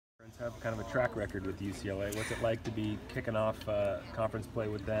have kind of a track record with UCLA. What's it like to be kicking off conference play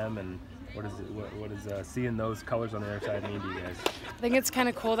with them, and what does seeing those colors on the other side mean to you guys? I think it's kind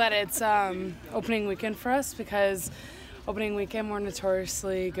of cool that it's opening weekend for us, because opening weekend we're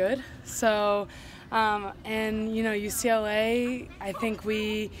notoriously good. So, and you know, UCLA, I think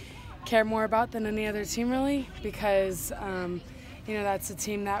we care more about than any other team really, because you know, that's a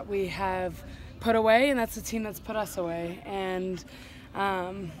team that we have put away, and that's a team that's put us away. And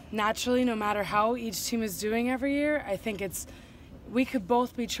naturally, no matter how each team is doing every year, I think we could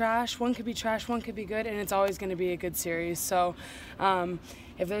both be trash. One could be trash, one could be good, and it's always going to be a good series. So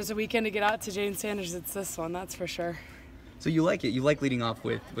if there's a weekend to get out to Jane Sanders, it's this one, that's for sure. So you like it? You like leading off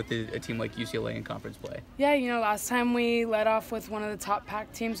with a team like UCLA in conference play? Yeah, you know, last time we led off with one of the top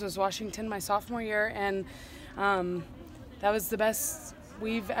pack teams was Washington my sophomore year, and that was the best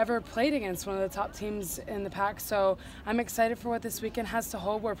we've ever played against, one of the top teams in the pack. So I'm excited for what this weekend has to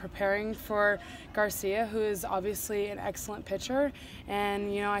hold. We're preparing for Garcia, who is obviously an excellent pitcher,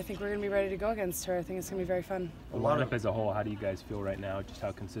 and you know, I think we're going to be ready to go against her. I think it's going to be very fun. The lineup as a whole, how do you guys feel right now? Just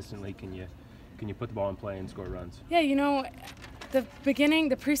how consistently can you put the ball in play and score runs? Yeah, you know, the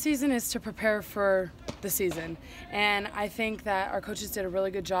preseason is to prepare for the season, and I think that our coaches did a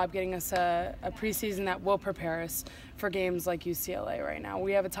really good job getting us a preseason that will prepare us for games like UCLA right now.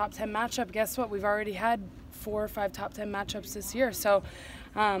 We have a top 10 matchup. Guess what? We've already had 4 or 5 top 10 matchups this year, so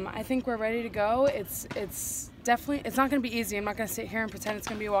I think we're ready to go. It's definitely, it's not going to be easy. I'm not going to sit here and pretend it's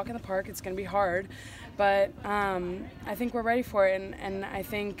going to be a walk in the park. It's going to be hard, but I think we're ready for it, and I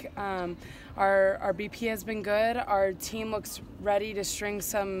think our BP has been good. Our team looks ready to string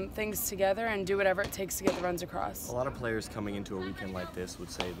some things together and do whatever it takes to get the runs across. A lot of players coming into a weekend like this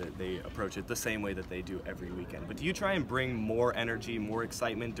would say that they approach it the same way that they do every weekend. But do you try and bring more energy, more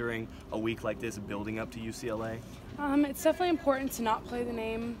excitement during a week like this building up to UCLA? It's definitely important to not play the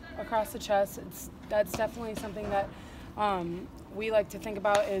name across the chest. That's definitely something that we like to think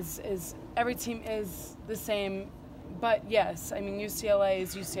about, is every team is the same. But yes, I mean, UCLA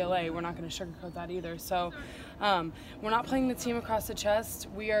is UCLA. We're not going to sugarcoat that either. So we're not playing the team across the chest.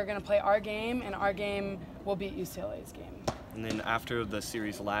 We are going to play our game, and our game will beat UCLA's game. And then after the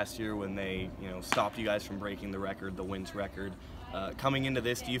series last year, when they stopped you guys from breaking the record, the wins record, coming into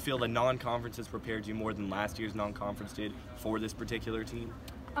this, do you feel the non-conference has prepared you more than last year's non-conference did for this particular team?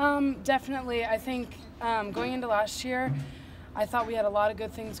 Definitely. I think going into last year, I thought we had a lot of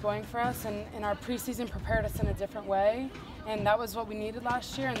good things going for us, and our preseason prepared us in a different way, and that was what we needed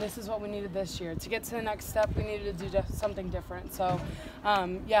last year, and this is what we needed this year. To get to the next step, we needed to do something different. So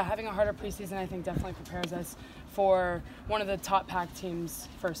yeah, having a harder preseason, I think, definitely prepares us for one of the top pack teams'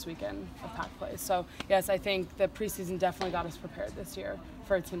 first weekend of pack play. So yes, I think the preseason definitely got us prepared this year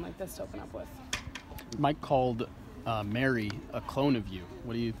for a team like this to open up with. Mike called Mary a clone of you.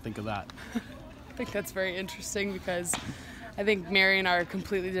 What do you think of that? I think that's very interesting, because I think Mary and I are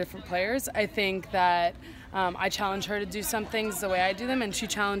completely different players. I think that I challenge her to do some things the way I do them, and she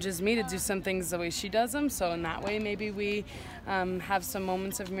challenges me to do some things the way she does them. So in that way, maybe we have some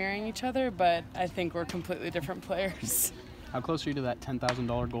moments of mirroring each other, but I think we're completely different players. How close are you to that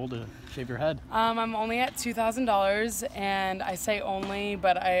 $10,000 goal to shave your head? I'm only at $2,000, and I say only,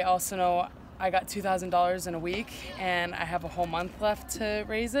 but I also know I got $2,000 in a week, and I have a whole month left to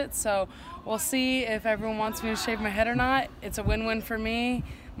raise it. So we'll see if everyone wants me to shave my head or not. It's a win-win for me.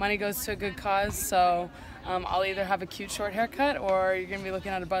 Money goes to a good cause, so I'll either have a cute short haircut, or you're going to be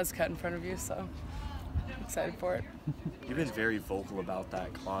looking at a buzz cut in front of you. So I'm excited for it. You've been very vocal about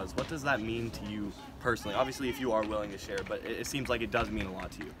that cause. What does that mean to you personally? Obviously, if you are willing to share, but it seems like it does mean a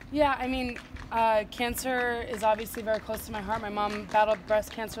lot to you. Yeah, I mean, cancer is obviously very close to my heart. My mom battled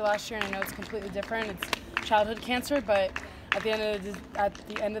breast cancer last year, and I know it's completely different. It's childhood cancer, but at the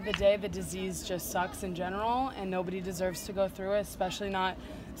end of the day, the disease just sucks in general, and nobody deserves to go through it, especially not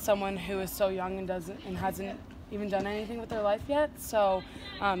someone who is so young and hasn't even done anything with their life yet. So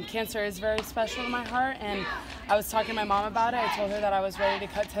cancer is very special to my heart, and I was talking to my mom about it. I told her that I was ready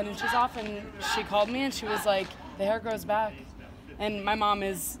to cut 10 inches off, and she called me and she was like, the hair grows back. And my mom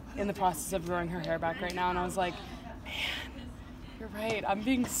is in the process of growing her hair back right now, and I was like, man, you're right, I'm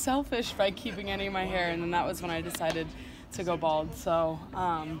being selfish by keeping any of my hair. And then that was when I decided to go bald. So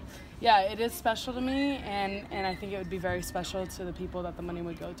yeah, it is special to me, and I think it would be very special to the people that the money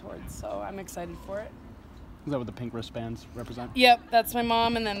would go towards. So I'm excited for it. Is that what the pink wristbands represent? Yep, that's my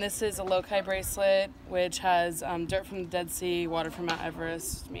mom, and then this is a loci bracelet, which has dirt from the Dead Sea, water from Mount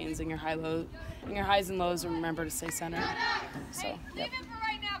Everest. Means in your highs and lows, remember to stay centered. So, yep.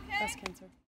 Breast cancer.